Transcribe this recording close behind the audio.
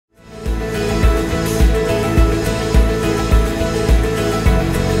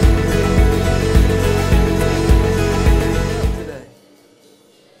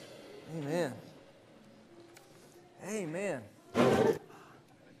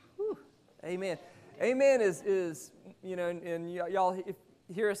Amen. Amen is and y'all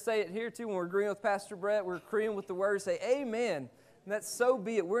hear us say it here too when we're agreeing with Pastor Brett. We're agreeing with the word. Say amen. And that's so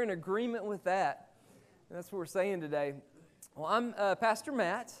be it. We're in agreement with that. And that's what we're saying today. Well, I'm Pastor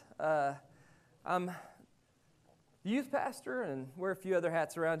Matt. I'm youth pastor and wear a few other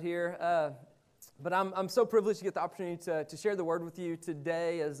hats around here. But I'm so privileged to get the opportunity to share the word with you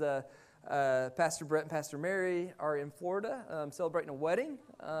today as Pastor Brett and Pastor Mary are in Florida celebrating a wedding.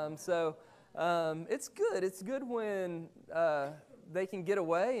 So it's good. It's good when they can get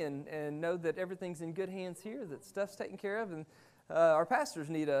away and know that everything's in good hands here, that stuff's taken care of. And our pastors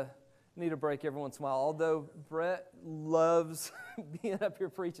need a break every once in a while, although Brett loves being up here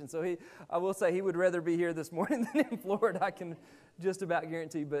preaching. So I will say he would rather be here this morning than in Florida, I can just about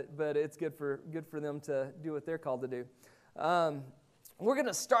guarantee, but it's good for them to do what they're called to do. We're going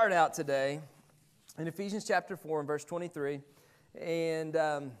to start out today in Ephesians chapter 4 and verse 23, and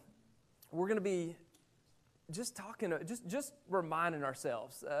we're going to be just talking, just reminding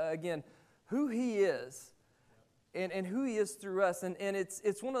ourselves, again, who He is and who He is through us. And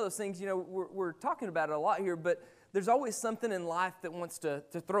it's one of those things, we're talking about it a lot here, but there's always something in life that wants to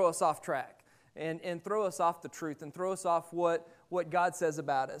throw us off track and throw us off the truth and throw us off what God says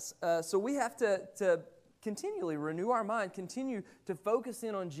about us. So we have to continually renew our mind, continue to focus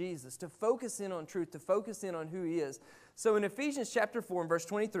in on Jesus, to focus in on truth, to focus in on who He is. So in Ephesians chapter 4 and verse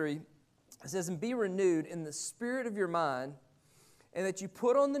 23, it says, "And be renewed in the spirit of your mind, and that you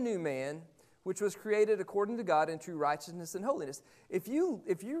put on the new man, which was created according to God in true righteousness and holiness." If you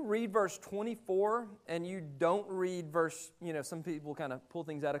read verse 24 and you don't read verse, some people kind of pull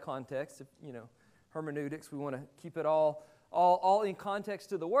things out of context. Hermeneutics, we want to keep it all in context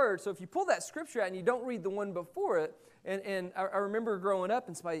to the word. So if you pull that scripture out and you don't read the one before it, and I remember growing up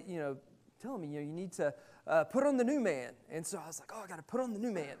and somebody, telling me, you need to put on the new man. And so I was like, I got to put on the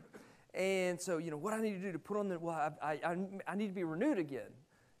new man. And so, what I need to do to put on I need to be renewed again.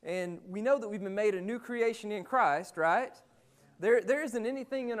 And we know that we've been made a new creation in Christ, right? There isn't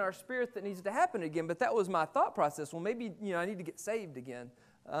anything in our spirit that needs to happen again, but that was my thought process. Well, maybe, I need to get saved again.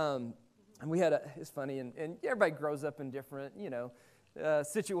 And we had it's funny, and everybody grows up in different,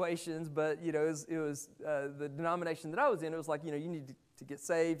 situations, but, it was the denomination that I was in, it was like, you need to get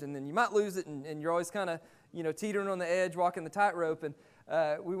saved, and then you might lose it, and you're always kind of, teetering on the edge, walking the tightrope. And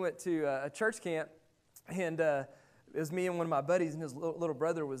we went to a church camp, and it was me and one of my buddies, and his little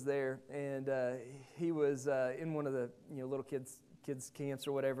brother was there, and he was in one of the, little kids camps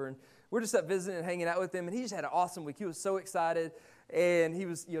or whatever, and we're just up visiting and hanging out with him, and he just had an awesome week. He was so excited. And he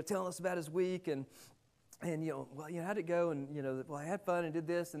was, telling us about his week, and how'd it go? And, I had fun and did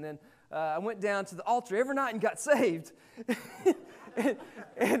this. And then I went down to the altar every night and got saved.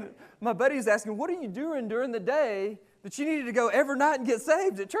 and my buddy was asking, what are you doing during the day that you needed to go every night and get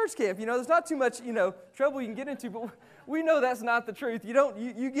saved at church camp? There's not too much, trouble you can get into, but we know that's not the truth.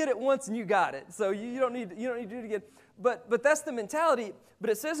 You get it once and you got it. So you don't need to do it again. But that's the mentality. But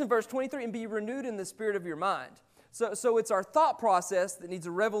it says in verse 23, "And be renewed in the spirit of your mind." So it's our thought process that needs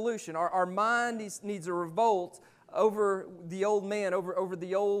a revolution. Our mind needs a revolt over the old man, over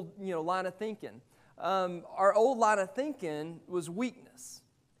the old line of thinking. Our old line of thinking was weakness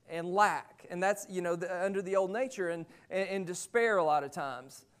and lack, and that's under the old nature and despair a lot of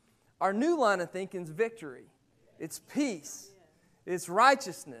times. Our new line of thinking is victory. It's peace. It's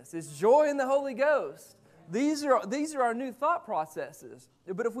righteousness. It's joy in the Holy Ghost. These are our new thought processes.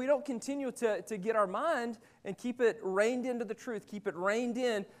 But if we don't continue to get our mind and keep it reined into the truth, keep it reined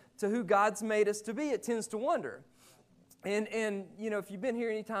in to who God's made us to be, it tends to wander. And if you've been here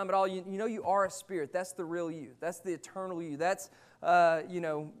any time at all, you are a spirit. That's the real you. That's the eternal you. That's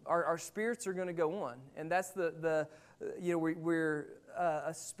our spirits are going to go on, and that's we're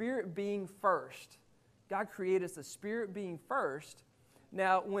a spirit being first. God created us a spirit being first.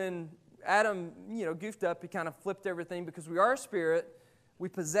 Now when Adam, goofed up, he kind of flipped everything because we are a spirit. We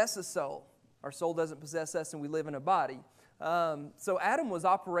possess a soul. Our soul doesn't possess us, and we live in a body. So Adam was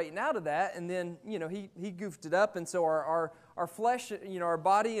operating out of that, and then, he goofed it up, and so our flesh, our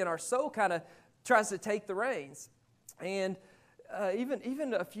body and our soul kind of tries to take the reins. And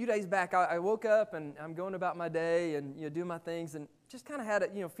even a few days back, I woke up, and I'm going about my day and, doing my things, and just kind of had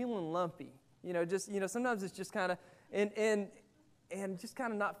it, feeling lumpy. Sometimes it's just kind of, and just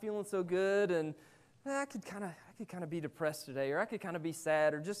kind of not feeling so good, and I could kind of be depressed today, or I could kind of be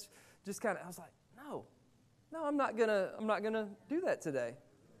sad, or just kind of. I was like, no, I'm not gonna do that today.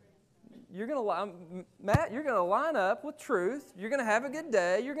 Matt, you're gonna line up with truth. You're gonna have a good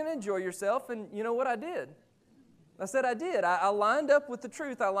day. You're gonna enjoy yourself, and you know what I did? I said I did. I lined up with the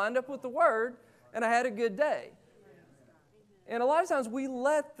truth. I lined up with the Word, and I had a good day. And a lot of times we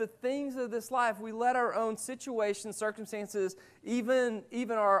let the things of this life, we let our own situations, circumstances, even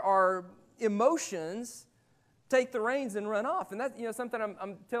our emotions take the reins and run off. And that's something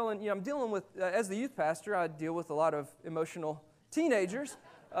I'm dealing with as the youth pastor. I deal with a lot of emotional teenagers,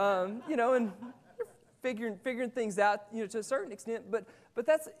 and figuring things out, to a certain extent. But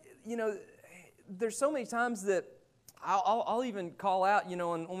that's, there's so many times that I'll even call out,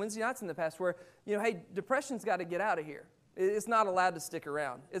 on Wednesday nights in the past where, hey, depression's got to get out of here. It's not allowed to stick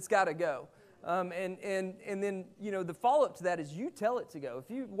around. It's got to go. And then, the follow-up to that is you tell it to go.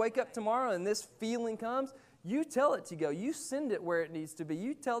 If you wake up tomorrow and this feeling comes, you tell it to go. You send it where it needs to be.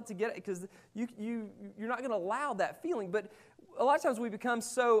 You tell it to get it, because you're not going to allow that feeling. But a lot of times we become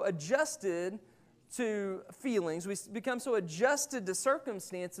so adjusted to feelings, we become so adjusted to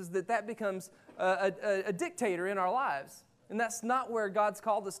circumstances that becomes a dictator in our lives. And that's not where God's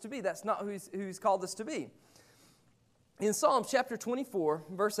called us to be. That's not who He's called us to be. In Psalms chapter 24,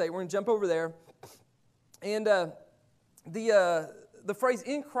 verse 8, we're going to jump over there. And the phrase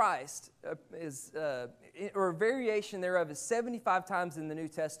 "in Christ" or a variation thereof is 75 times in the New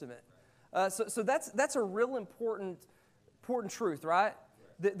Testament. So that's a real important truth, right?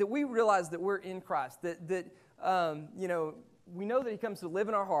 That we realize that we're in Christ. That we know that He comes to live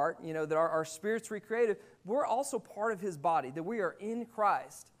in our heart. That our spirit's recreated. We're also part of His body. That we are in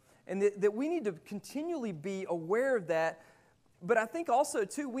Christ. And that we need to continually be aware of that. But I think also,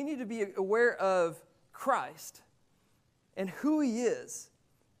 too, we need to be aware of Christ and who He is,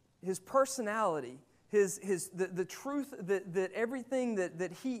 His personality, the truth that everything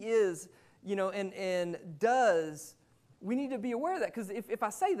that He is, and does. We need to be aware of that, because if I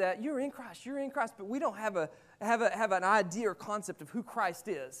say that, you're in Christ, but we don't have an idea or concept of who Christ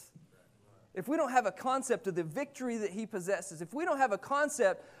is. If we don't have a concept of the victory that He possesses, if we don't have a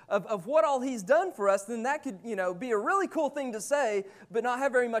concept of what all He's done for us, then that could, be a really cool thing to say, but not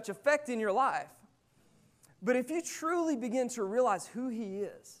have very much effect in your life. But if you truly begin to realize who He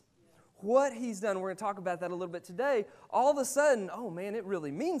is, what He's done, we're going to talk about that a little bit today, all of a sudden, oh man, it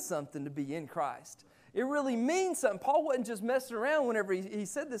really means something to be in Christ. It really means something. Paul wasn't just messing around whenever he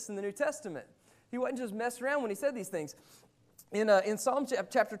said this in the New Testament. He wasn't just messing around when he said these things. In Psalm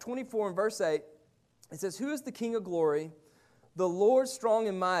chapter 24 and verse 8, it says, "Who is the King of glory? The Lord strong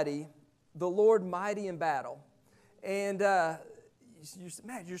and mighty, the Lord mighty in battle." And you're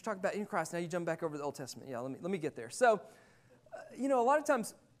just talking about in Christ. Now you jump back over to the Old Testament. Yeah, let me get there. So, a lot of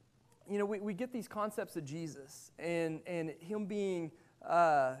times, we get these concepts of Jesus and Him being,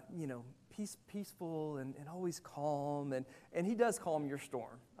 peaceful and always calm, and He does calm your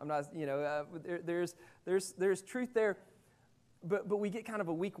storm. I'm not, there's truth there. But we get kind of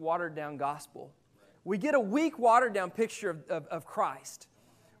a weak, watered-down gospel. We get a weak, watered-down picture of Christ.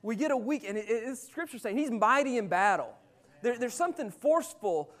 We get a weak, and it's Scripture saying He's mighty in battle. There's something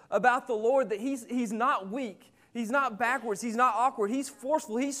forceful about the Lord, that He's not weak. He's not backwards. He's not awkward. He's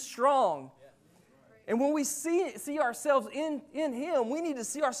forceful. He's strong. And when we see ourselves in Him, we need to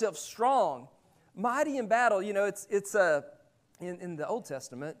see ourselves strong, mighty in battle. It's in the Old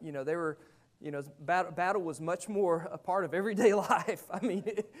Testament, they were, battle was much more a part of everyday life. I mean,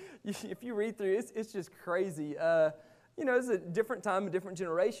 if you read through it, it's just crazy. It's a different time, a different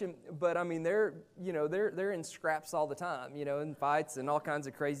generation, but I mean, they're in scraps all the time, and fights and all kinds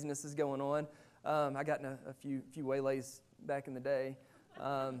of craziness is going on. I got in a few waylays back in the day,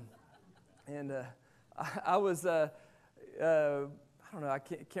 and I was, I don't know, I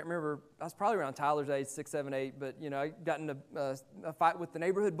can't remember. I was probably around Tyler's age, 6, 7, 8, but I got in a fight with the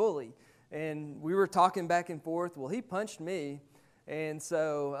neighborhood bully. And we were talking back and forth. Well, he punched me, and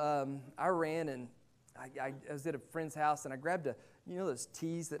so I ran, and I was at a friend's house, and I grabbed those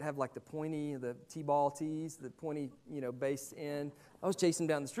tees that have like the T-ball tees, the pointy, base end. I was chasing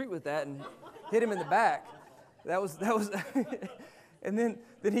down the street with that and hit him in the back. That was, and then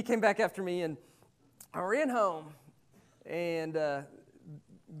he came back after me, and I ran home, and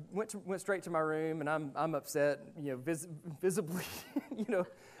went straight to my room, and I'm upset, visibly,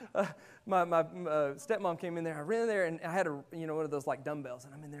 my stepmom came in there. I ran in there, and I had one of those like dumbbells,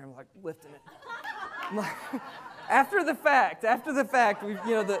 and I'm in there, I'm like lifting it. I'm like, after the fact, we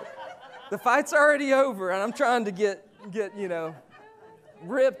the fight's already over, and I'm trying to get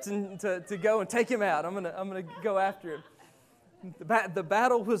ripped and to go and take him out. I'm gonna go after him. The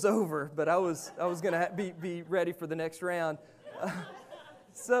battle was over, but I was gonna be ready for the next round.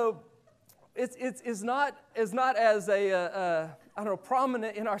 So it's not as I don't know,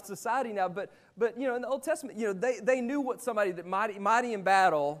 prominent in our society now, but in the Old Testament, they knew what somebody that mighty in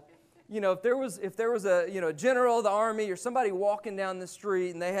battle, if there was a a general of the army or somebody walking down the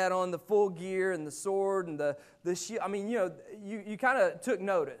street and they had on the full gear and the sword and the shield, I mean, you kind of took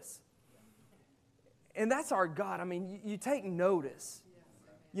notice. And that's our God. I mean, you take notice,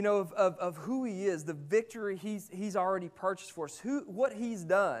 of who He is, the victory He's already purchased for us, what He's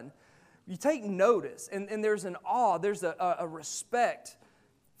done. You take notice, and there's an awe, there's a respect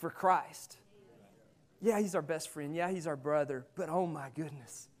for Christ. Yeah, He's our best friend. Yeah, He's our brother. But oh my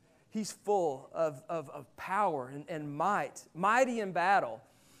goodness, He's full of power and might, mighty in battle.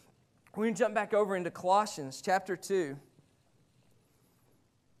 We're going to jump back over into Colossians chapter 2.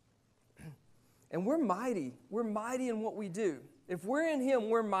 And we're mighty. We're mighty in what we do. If we're in Him,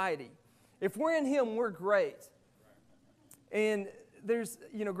 we're mighty. If we're in Him, we're great. And there's,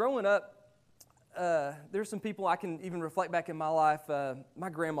 growing up, there's some people I can even reflect back in my life. My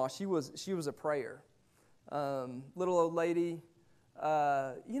grandma, she was a prayer. Little old lady.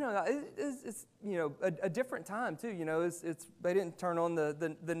 It's a different time too. It's they didn't turn on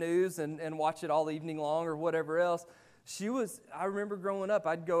the news and watch it all evening long or whatever else. I remember growing up,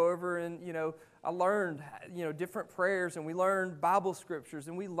 I'd go over and, I learned, different prayers, and we learned Bible scriptures,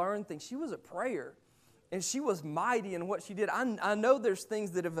 and we learned things. She was a prayer, and she was mighty in what she did. I know there's things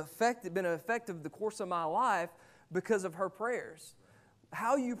that have been effective the course of my life because of her prayers.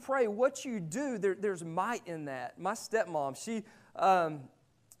 How you pray, what you do, there's might in that. My stepmom, she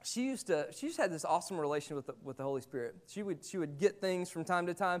just had this awesome relationship with the Holy Spirit. She would get things from time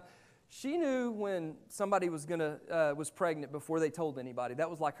to time. She knew when somebody was pregnant before they told anybody. That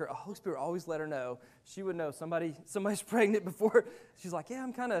was like her. The Holy Spirit always let her know. She would know somebody's pregnant before. She's like, yeah,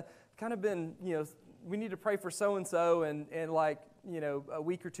 I'm kind of been, we need to pray for so and so, and like, a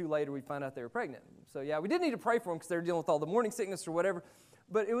week or two later we find out they were pregnant. So yeah, we did need to pray for them because they were dealing with all the morning sickness or whatever.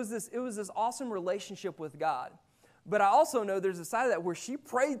 But it was this awesome relationship with God. But I also know there's a side of that where she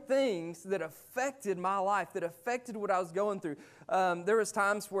prayed things that affected my life, that affected what I was going through. There was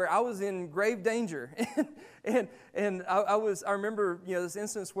times where I was in grave danger, and I remember this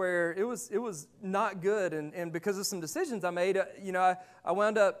instance where it was not good, and because of some decisions I made, I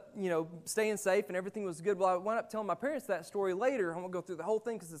wound up staying safe and everything was good. Well, I wound up telling my parents that story later. I won't go through the whole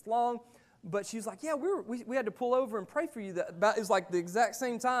thing because it's long. But she was like, yeah, we had to pull over and pray for you. It was like the exact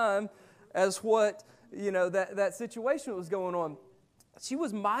same time as what that situation was going on. She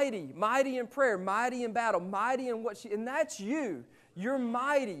was mighty in prayer, mighty in battle, mighty in and that's you. You're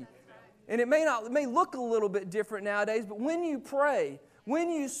mighty. And it may look a little bit different nowadays, but when you pray, when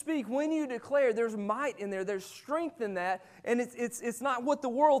you speak, when you declare, there's might in there, there's strength in that, and it's not what the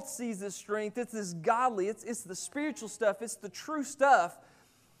world sees as strength, it's this godly, it's the spiritual stuff, it's the true stuff.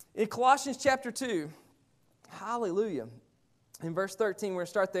 In Colossians chapter 2, hallelujah, in verse 13, we're going to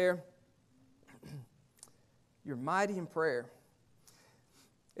start there. You're mighty in prayer.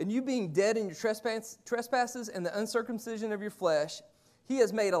 And you being dead in your trespasses and the uncircumcision of your flesh, He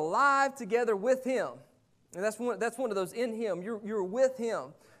has made alive together with Him. And that's one of those in Him. You're with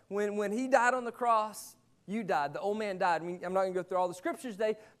Him. When He died on the cross, you died. The old man died. I'm not going to go through all the scriptures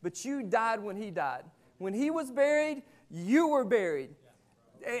today, but you died when He died. When He was buried, you were buried.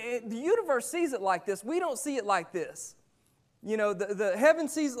 The universe sees it like this. We don't see it like this. The heaven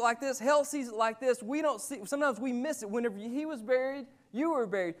sees it like this. Hell sees it like this. We don't see. Sometimes we miss it. Whenever He was buried, you were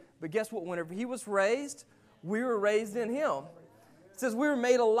buried. But guess what? Whenever He was raised, we were raised in Him. It says we were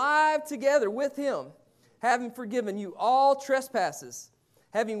made alive together with Him, having forgiven you all trespasses,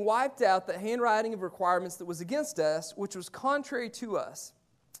 having wiped out the handwriting of requirements that was against us, which was contrary to us.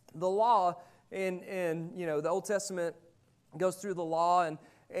 The law in the Old Testament goes through the law,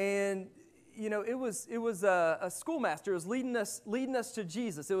 and it was a schoolmaster. It was leading us to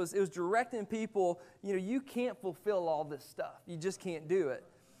Jesus. It was directing people. You can't fulfill all this stuff. You just can't do it.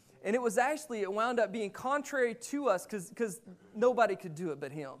 And it wound up being contrary to us because nobody could do it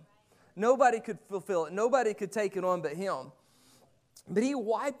but Him. Nobody could fulfill it. Nobody could take it on but Him. But He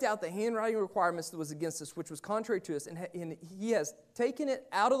wiped out the handwriting requirements that was against us, which was contrary to us, and He has taken it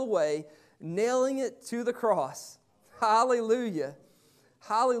out of the way, nailing it to the cross. Hallelujah.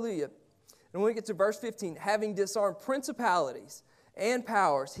 Hallelujah. And when we get to verse 15, having disarmed principalities and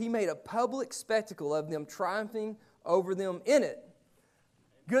powers, He made a public spectacle of them, triumphing over them in it.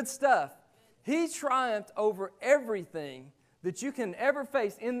 Good stuff. He triumphed over everything that you can ever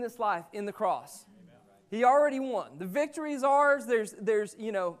face in this life in the cross. He already won. The victory is ours. There's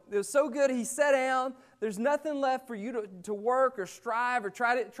it was so good He sat down. There's nothing left for you to work or strive or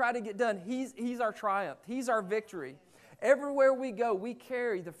try to get done. He's our triumph. He's our victory. Everywhere we go, we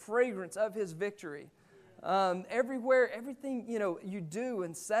carry the fragrance of His victory. Everywhere, everything you do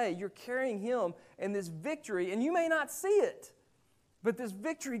and say, you're carrying Him and this victory, and you may not see it. But this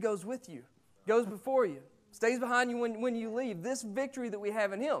victory goes with you, goes before you, stays behind you when you leave. This victory that we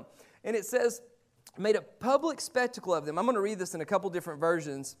have in him. And it says, made a public spectacle of them. I'm going to read this in a couple different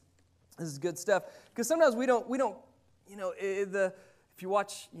versions. This is good stuff. Because sometimes we don't, if you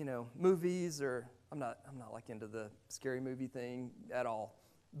watch, movies, or I'm not like into the scary movie thing at all.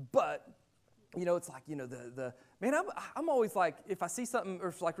 But, it's like, man, I'm always like, if I see something or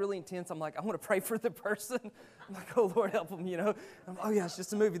it's like really intense, I'm like, I want to pray for the person. I'm like, oh, Lord, help them, oh, yeah, it's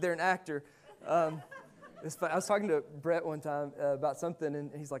just a movie. They're an actor. It's fun. I was talking to Brett one time about something,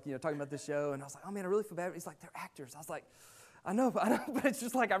 and he's like, talking about this show, and I was like, oh, man, I really feel bad. He's like, they're actors. I was like, I know, but it's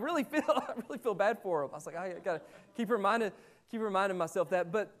just like, I really feel bad for them. I was like, I got to keep reminding myself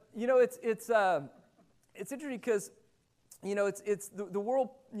that. But, it's interesting because, it's the world,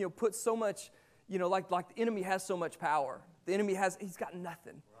 puts so much, like the enemy has so much power. The enemy he's got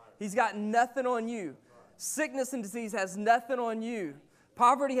nothing. He's got nothing on you. Sickness and disease has nothing on you.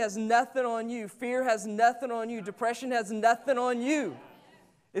 Poverty has nothing on you. Fear has nothing on you. Depression has nothing on you.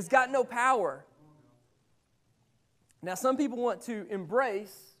 It's got no power. Now, some people want to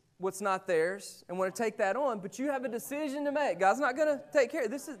embrace what's not theirs and want to take that on, but you have a decision to make. God's not going to take care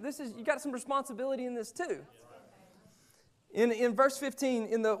of it. This is you got some responsibility in this too. In verse 15,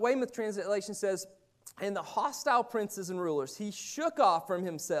 in the Weymouth translation says, and the hostile princes and rulers he shook off from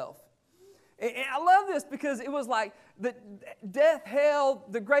himself. And I love this because it was like the death, hell,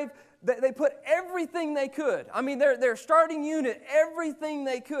 the grave, they put everything they could. I mean, their starting unit, everything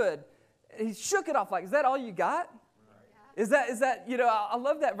they could. He shook it off. Like, is that all you got? Is that I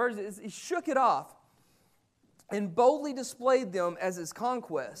love that verse. He shook it off and boldly displayed them as his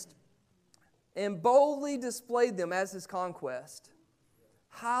conquest. And boldly displayed them as his conquest.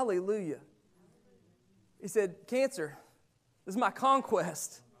 Hallelujah. He said, cancer, this is my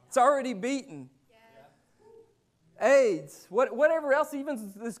conquest. It's already beaten. AIDS, whatever else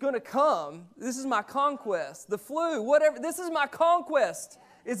even is going to come, this is my conquest. The flu, whatever, this is my conquest.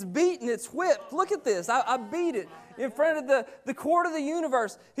 It's beaten, it's whipped. Look at this. I beat it in front of the court of the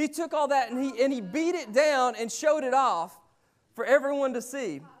universe. He took all that and he beat it down and showed it off for everyone to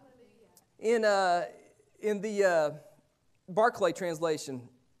see. In the Barclay translation,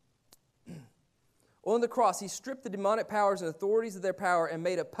 on the cross, he stripped the demonic powers and authorities of their power and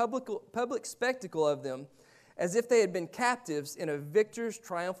made a public spectacle of them as if they had been captives in a victor's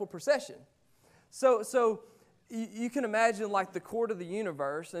triumphal procession. So you can imagine like the court of the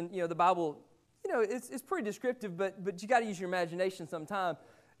universe, and the Bible, it's pretty descriptive, but you got to use your imagination sometime.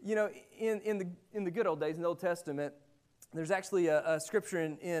 In the good old days, in the Old Testament, there's actually a scripture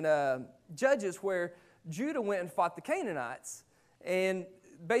in Judges where Judah went and fought the Canaanites, and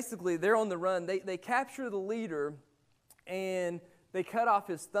basically they're on the run. They capture the leader, and they cut off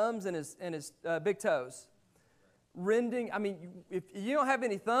his thumbs and his big toes, rending. I mean, if you don't have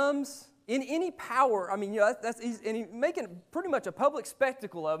any thumbs, in any power, I mean, that's easy, and making pretty much a public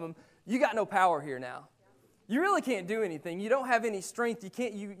spectacle of him. You got no power here now. You really can't do anything. You don't have any strength. You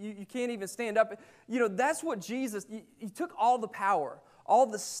can't even stand up. That's what Jesus. He took all the power, all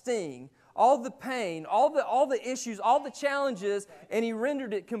the sting, all the pain, all the issues, all the challenges, and he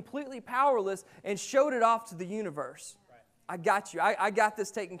rendered it completely powerless and showed it off to the universe. Right. I got you. I got this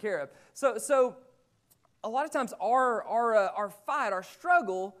taken care of. So a lot of times our fight, our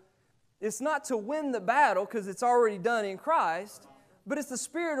struggle, it's not to win the battle because it's already done in Christ, but it's the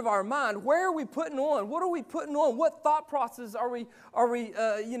spirit of our mind. Where are we putting on? What are we putting on? What thought process are we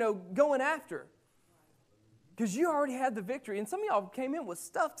going after? Because you already had the victory, and some of y'all came in with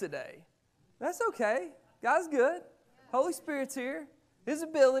stuff today. That's okay. God's good. Holy Spirit's here. His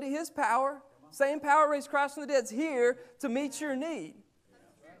ability, His power, same power raised Christ from the dead is here to meet your need.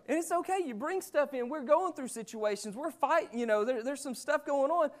 And it's okay. You bring stuff in. We're going through situations. We're fighting. There's some stuff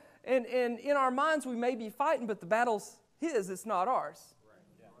going on. And in our minds, we may be fighting, but the battle's His. It's not ours.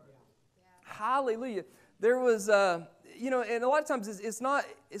 Hallelujah. There was, and a lot of times it's not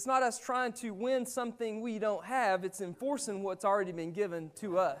us trying to win something we don't have. It's enforcing what's already been given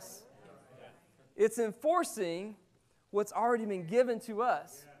to us. It's enforcing what's already been given to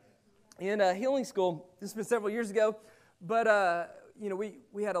us. In healing school, this has been several years ago, but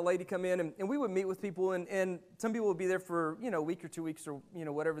we had a lady come in, and we would meet with people, and some people would be there for a week or 2 weeks or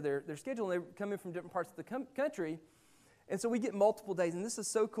whatever their schedule, and they come in from different parts of the country, and so we get multiple days, and this is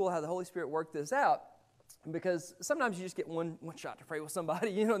so cool how the Holy Spirit worked this out, because sometimes you just get one shot to pray with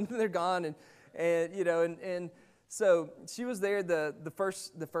somebody, and then they're gone, and so she was there the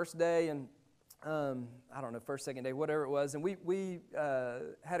first day, and I don't know, first, second day, whatever it was, and we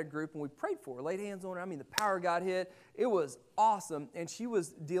had a group, and we prayed for her, laid hands on her. I mean, the power of God hit. It was awesome, and she was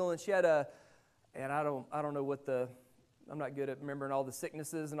dealing. She had and I don't know what the I'm not good at remembering all the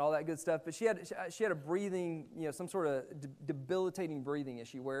sicknesses and all that good stuff, but she had a breathing, some sort of debilitating breathing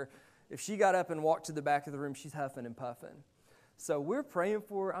issue where if she got up and walked to the back of the room, she's huffing and puffing. So we're praying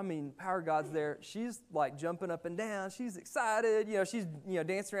for her. I mean, power of God's there. She's like jumping up and down. She's excited. She's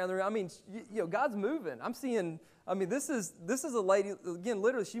dancing around the room. I mean, God's moving. I'm seeing. I mean, this is a lady, again,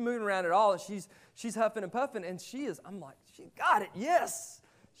 literally, she's moving around at all, and she's huffing and puffing, and she is. I'm like, she got it. Yes,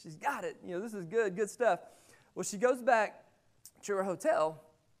 she's got it. This is good stuff. Well, she goes back to her hotel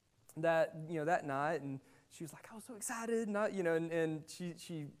that night, and she was like, I was so excited, and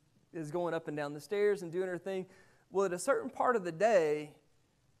she is going up and down the stairs and doing her thing. Well, at a certain part of the day,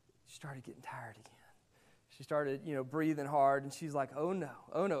 she started getting tired again. She started, breathing hard, and she's like, oh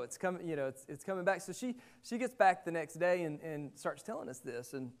no, it's coming, it's coming back. So she gets back the next day and starts telling us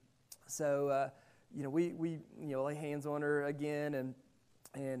this. And so, we lay hands on her again,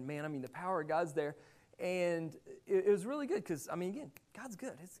 and man, I mean, the power of God's there. And it was really good because, I mean, again, God's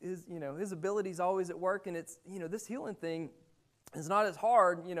good. His ability's always at work, and it's, this healing thing is not as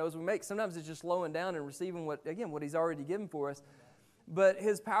hard, as we make. Sometimes it's just slowing down and receiving what He's already given for us. But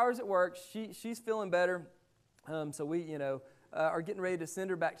His power's at work. She's feeling better. So we, are getting ready to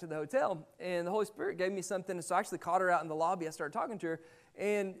send her back to the hotel. And the Holy Spirit gave me something. So I actually caught her out in the lobby. I started talking to her.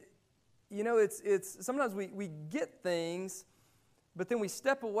 And, it's sometimes we get things, but then we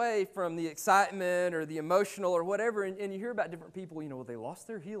step away from the excitement or the emotional or whatever. And you hear about different people, well, they lost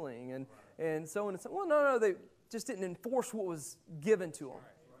their healing and so on and so on. Well, no, they just didn't enforce what was given to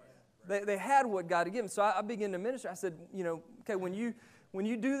them. They had what God had given. So I began to minister. I said, okay, when you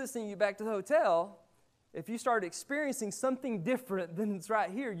do this thing, you back to the hotel, if you start experiencing something different than it's right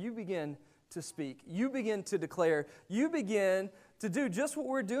here, you begin to speak. You begin to declare. You begin to do just what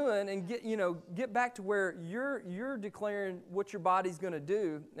we're doing and get back to where you're declaring what your body's going to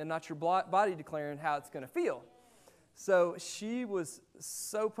do and not your body declaring how it's going to feel. So she was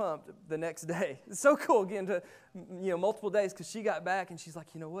so pumped the next day. It's so cool again to, multiple days because she got back and she's like,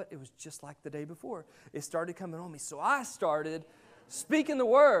 you know what? It was just like the day before. It started coming on me. So I started speaking the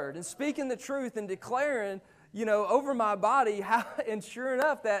word and speaking the truth and declaring, over my body how, and sure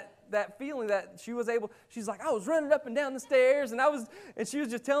enough, that feeling that she's like, I was running up and down the stairs and she was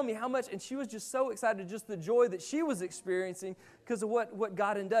just telling me how much, and she was just so excited, just the joy that she was experiencing because of what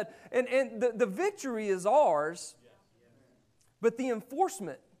God had done. And the victory is ours. But the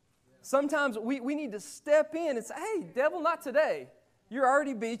enforcement, sometimes we need to step in and say, hey, devil, not today. You're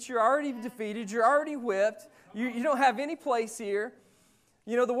already beat. You're already defeated. You're already whipped. You don't have any place here.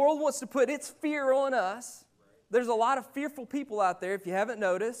 The world wants to put its fear on us. There's a lot of fearful people out there, if you haven't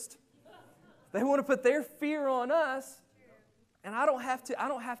noticed. They want to put their fear on us. And I don't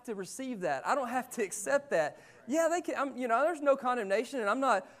have to receive that. I don't have to accept that. Yeah, they can. There's no condemnation, and I'm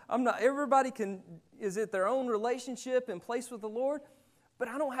not. Everybody is at their own relationship and place with the Lord, but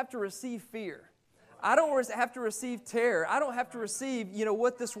I don't have to receive fear. I don't have to receive terror. I don't have to receive,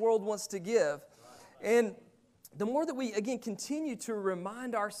 what this world wants to give. And the more that we, again, continue to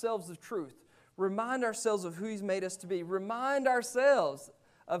remind ourselves of truth, remind ourselves of who He's made us to be, remind ourselves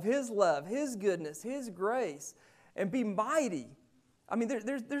of His love, His goodness, His grace, and be mighty. I mean, there's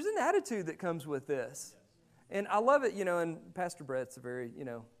an attitude that comes with this. And I love it, and Pastor Brett's a very,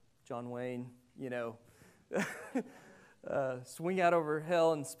 John Wayne, swing out over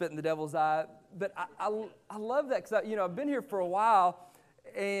hell and spit in the devil's eye. But I love that because I've been here for a while,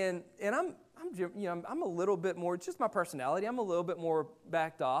 and I'm a little bit more. It's just my personality. I'm a little bit more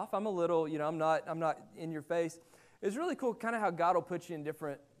backed off. I'm a little, I'm not in your face. It's really cool, kind of how God will put you in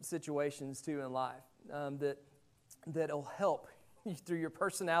different situations too in life that'll help you through your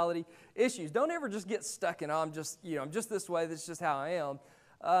personality issues. Don't ever just get stuck in, I'm just this way. That's just how I am.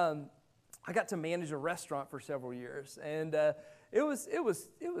 I got to manage a restaurant for several years, and it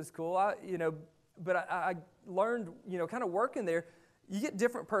was cool. But I learned, kind of working there, you get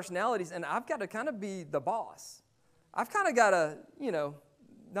different personalities, and I've got to kind of be the boss. I've kind of got to,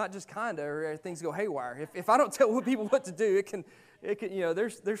 not just kind of, or things go haywire. If I don't tell people what to do, it can,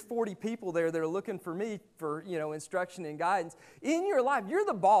 there's 40 people there that are looking for me for, instruction and guidance. In your life, you're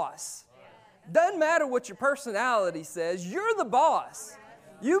the boss. Doesn't matter what your personality says, you're the boss.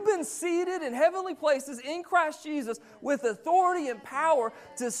 You've been seated in heavenly places in Christ Jesus with authority and power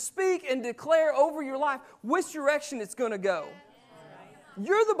to speak and declare over your life which direction it's going to go.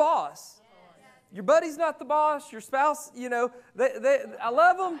 You're the boss. Your buddy's not the boss. Your spouse, I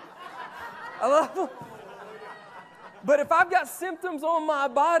love them. I love them. But if I've got symptoms on my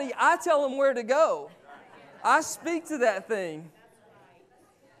body, I tell them where to go. I speak to that thing.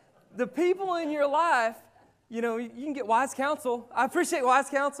 The people in your life, you can get wise counsel. I appreciate wise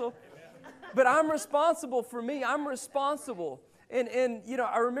counsel. But I'm responsible for me. I'm responsible. And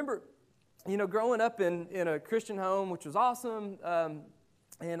I remember, growing up in a Christian home, which was awesome,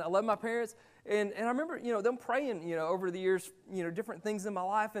 and I love my parents. And I remember, them praying, over the years, different things in my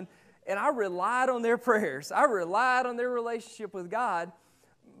life. And I relied on their prayers. I relied on their relationship with God.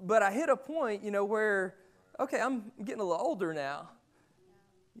 But I hit a point, where, okay, I'm getting a little older now.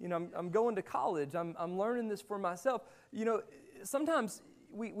 I'm going to college. I'm learning this for myself. Sometimes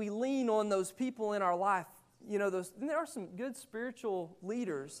we lean on those people in our life. There are some good spiritual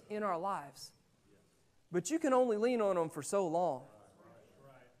leaders in our lives. But you can only lean on them for so long.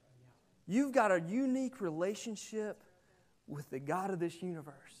 You've got a unique relationship with the God of this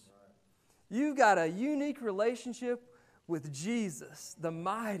universe. You've got a unique relationship with Jesus, the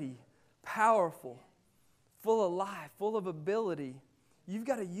mighty, powerful, full of life, full of ability. You've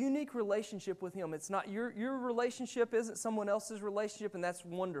got a unique relationship with Him. It's not your relationship isn't someone else's relationship, and that's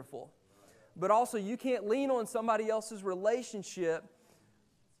wonderful. But also, you can't lean on somebody else's relationship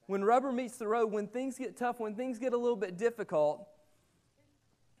when rubber meets the road, when things get tough, when things get a little bit difficult.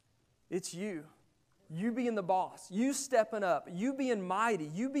 It's you. You being the boss. You stepping up. You being mighty.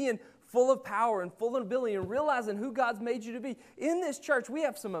 You being full of power and full of ability and realizing who God's made you to be. In this church, we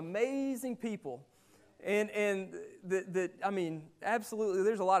have some amazing people. And absolutely,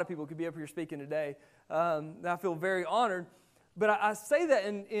 there's a lot of people who could be up here speaking today. I feel very honored. But I say that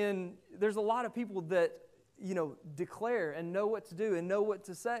in there's a lot of people that, declare and know what to do and know what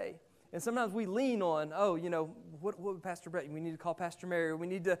to say. And sometimes we lean on, what would Pastor Brett, we need to call Pastor Mary, or we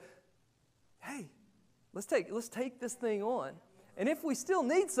need to, hey, let's take this thing on. And if we still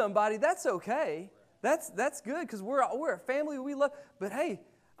need somebody, that's okay. That's good, because we're a family we love. But hey,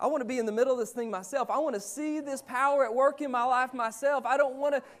 I want to be in the middle of this thing myself. I want to see this power at work in my life myself. I don't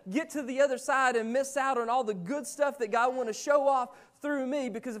want to get to the other side and miss out on all the good stuff that God wants to show off through me,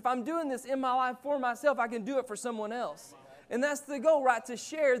 because if I'm doing this in my life for myself, I can do it for someone else. And that's the goal, right? To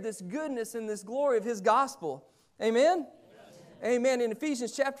share this goodness and this glory of His gospel. Amen? Amen. In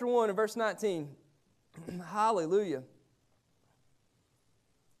Ephesians chapter 1 and verse 19. Hallelujah.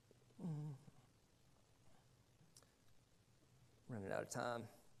 Running out of time.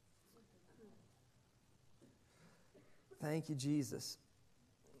 Thank you, Jesus.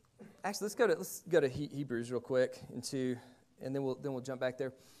 Actually, let's go to Hebrews real quick, and then we'll jump back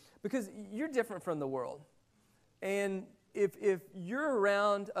there, because you're different from the world. And if you're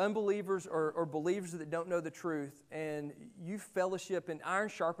around unbelievers or believers that don't know the truth, and you fellowship and iron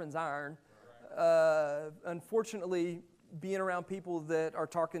sharpens iron, unfortunately, being around people that are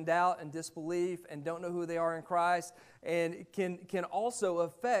talking doubt and disbelief and don't know who they are in Christ, and can also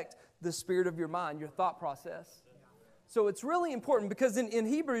affect the spirit of your mind, your thought process. So it's really important, because in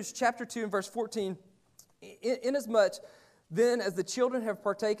Hebrews chapter 2 and verse 14, inasmuch then as the children have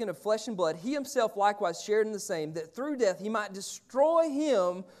partaken of flesh and blood, He Himself likewise shared in the same, that through death He might destroy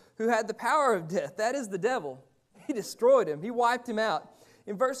him who had the power of death. That is the devil. He destroyed him. He wiped him out.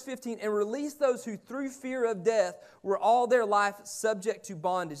 In verse 15, and release those who through fear of death were all their life subject to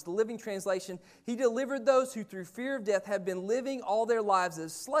bondage. The Living Translation, He delivered those who through fear of death had been living all their lives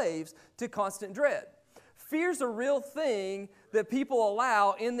as slaves to constant dread. Fear's a real thing that people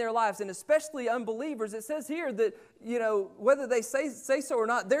allow in their lives, and especially unbelievers. It says here that, whether they say so or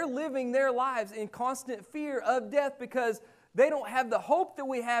not, they're living their lives in constant fear of death because they don't have the hope that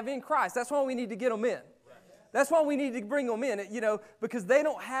we have in Christ. That's why we need to get them in. That's why we need to bring them in, because they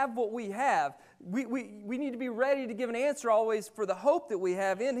don't have what we have. We need to be ready to give an answer always for the hope that we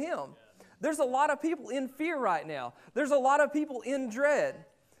have in Him. There's a lot of people in fear right now. There's a lot of people in dread.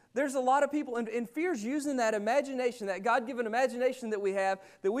 There's a lot of people, and fear's using that imagination, that God-given imagination that we have,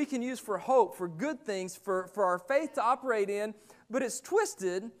 that we can use for hope, for good things, for our faith to operate in, but it's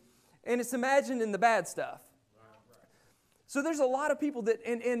twisted, and it's imagined in the bad stuff. So there's a lot of people that,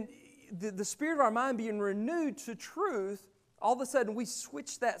 and the spirit of our mind being renewed to truth, all of a sudden we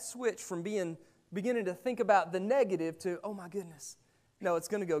switch that switch from beginning to think about the negative to, oh my goodness, no, it's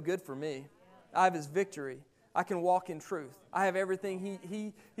going to go good for me. I have His victory. I can walk in truth. I have everything.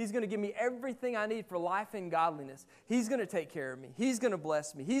 He's going to give me everything I need for life and godliness. He's going to take care of me. He's going to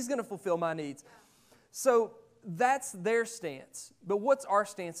bless me. He's going to fulfill my needs. So that's their stance. But what's our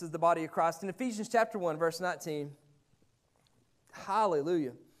stance as the body of Christ? In Ephesians chapter 1, verse 19,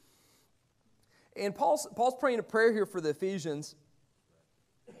 hallelujah. And Paul's praying a prayer here for the Ephesians.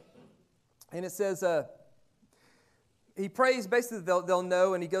 And it says, he prays basically that they'll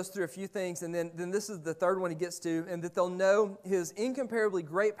know, and he goes through a few things, and then this is the third one he gets to, and that they'll know His incomparably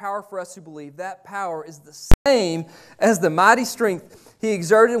great power for us who believe. That power is the same as the mighty strength He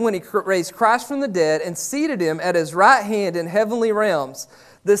exerted when He raised Christ from the dead and seated Him at His right hand in heavenly realms.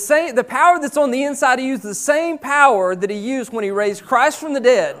 The power that's on the inside of you is the same power that He used when He raised Christ from the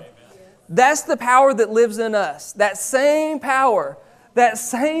dead. That's the power that lives in us. That same power. That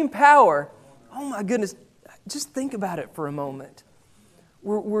same power. Oh my goodness. Just think about it for a moment.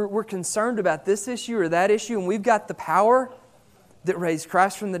 We're concerned about this issue or that issue, and we've got the power that raised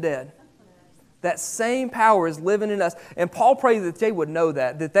Christ from the dead. That same power is living in us. And Paul prayed that they would know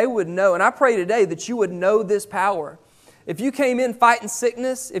that they would know. And I pray today that you would know this power. If you came in fighting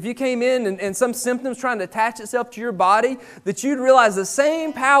sickness, if you came in and some symptoms trying to attach itself to your body, that you'd realize the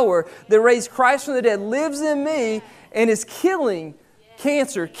same power that raised Christ from the dead lives in me and is killing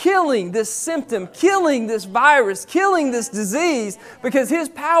cancer, killing this symptom, killing this virus, killing this disease, because His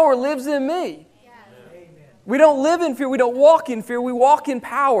power lives in me. We don't live in fear. We don't walk in fear. We walk in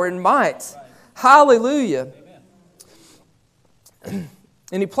power and might. Hallelujah. And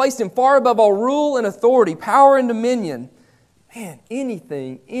He placed Him far above all rule and authority, power and dominion. Man,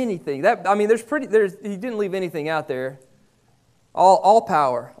 anything. He didn't leave anything out there. All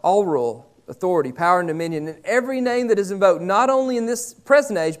power, all rule, authority, power and dominion, and every name that is invoked, not only in this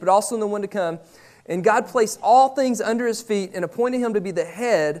present age, but also in the one to come. And God placed all things under His feet and appointed Him to be the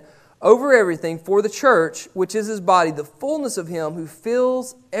head over everything for the church, which is His body, the fullness of Him who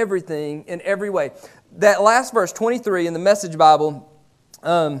fills everything in every way. That last verse, 23 in the Message Bible,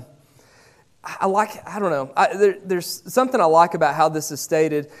 there's something I like about how this is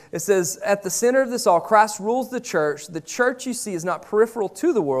stated. It says, at the center of this all, Christ rules the church. The church, you see, is not peripheral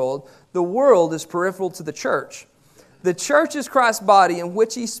to the world is peripheral to the church. The church is Christ's body in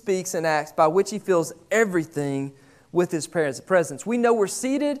which He speaks and acts, by which He fills everything with His presence. We know we're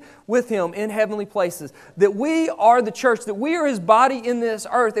seated with Him in heavenly places, that we are the church, that we are His body in this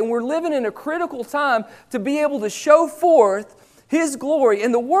earth, and we're living in a critical time to be able to show forth His glory.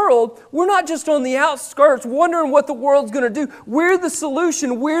 In the world, we're not just on the outskirts wondering what the world's going to do. We're the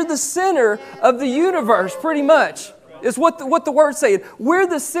solution. We're the center of the universe, pretty much. It's what the Word's saying. We're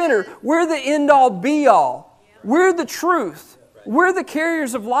the center. We're the end-all, be-all. We're the truth. We're the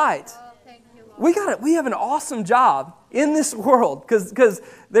carriers of light. We have an awesome job in this world, because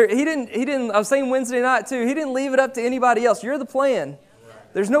he didn't. I was saying Wednesday night too. He didn't leave it up to anybody else. You're the plan.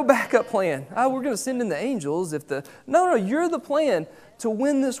 There's no backup plan. We're going to send in the angels No, you're the plan to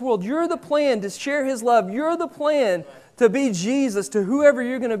win this world. You're the plan to share His love. You're the plan to be Jesus to whoever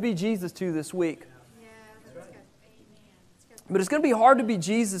you're going to be Jesus to this week. But it's going to be hard to be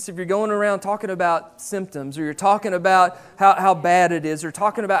Jesus if you're going around talking about symptoms, or you're talking about how bad it is, or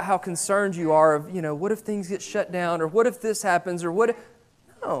talking about how concerned you are of, what if things get shut down, or what if this happens, or what if...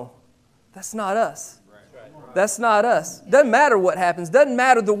 No, that's not us. That's not us. Doesn't matter what happens. Doesn't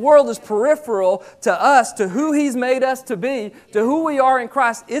matter. The world is peripheral to us, to who He's made us to be, to who we are in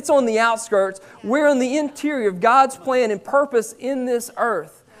Christ. It's on the outskirts. We're in the interior of God's plan and purpose in this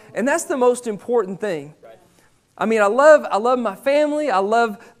earth. And that's the most important thing. I love my family. I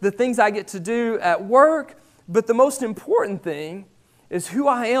love the things I get to do at work. But the most important thing is who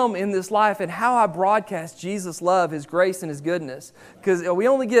I am in this life and how I broadcast Jesus' love, His grace, and His goodness. Because we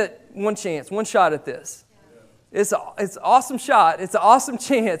only get one chance, one shot at this. It's an awesome shot. It's an awesome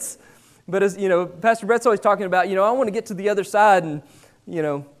chance. But as Pastor Brett's always talking about, I want to get to the other side, and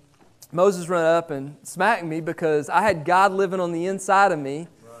Moses run up and smacked me because I had God living on the inside of me.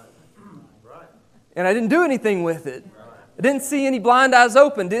 And I didn't do anything with it. I didn't see any blind eyes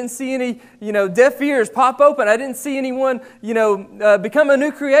open. Didn't see any, deaf ears pop open. I didn't see anyone, become a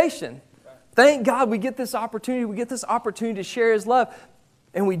new creation. Thank God we get this opportunity. We get this opportunity to share His love.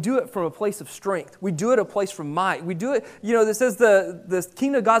 And we do it from a place of strength. We do it a place from might. We do it, this says the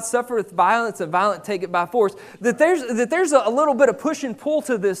kingdom of God suffereth violence, and violent take it by force. That there's a little bit of push and pull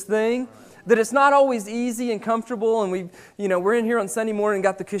to this thing. That it's not always easy and comfortable, and we're in here on Sunday morning and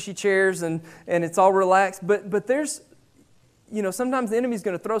got the cushy chairs and it's all relaxed. But there's, sometimes the enemy's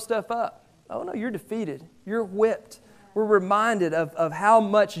going to throw stuff up. Oh no, you're defeated. You're whipped. We're reminded of how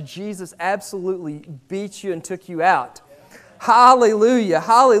much Jesus absolutely beat you and took you out. Hallelujah,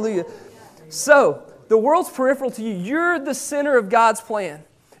 hallelujah. So, the world's peripheral to you. You're the center of God's plan.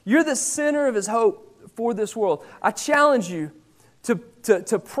 You're the center of His hope for this world. I challenge you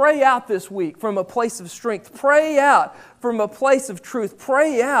to pray out this week from a place of strength. Pray out from a place of truth.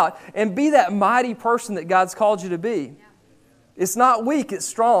 Pray out and be that mighty person that God's called you to be. It's not weak, it's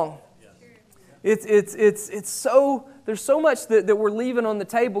strong. It's so, there's so much that we're leaving on the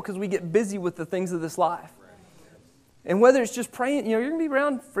table because we get busy with the things of this life. And whether it's just praying, you're going to be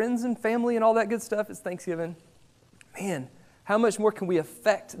around friends and family and all that good stuff. It's Thanksgiving. Man, how much more can we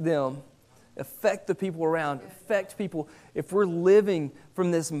affect them? Affect the people around, affect people if we're living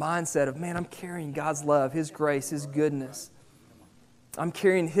from this mindset of, man, I'm carrying God's love, His grace, His goodness. I'm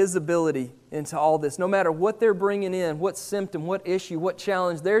carrying His ability into all this. No matter what they're bringing in, what symptom, what issue, what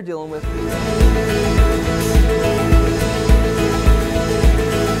challenge they're dealing with.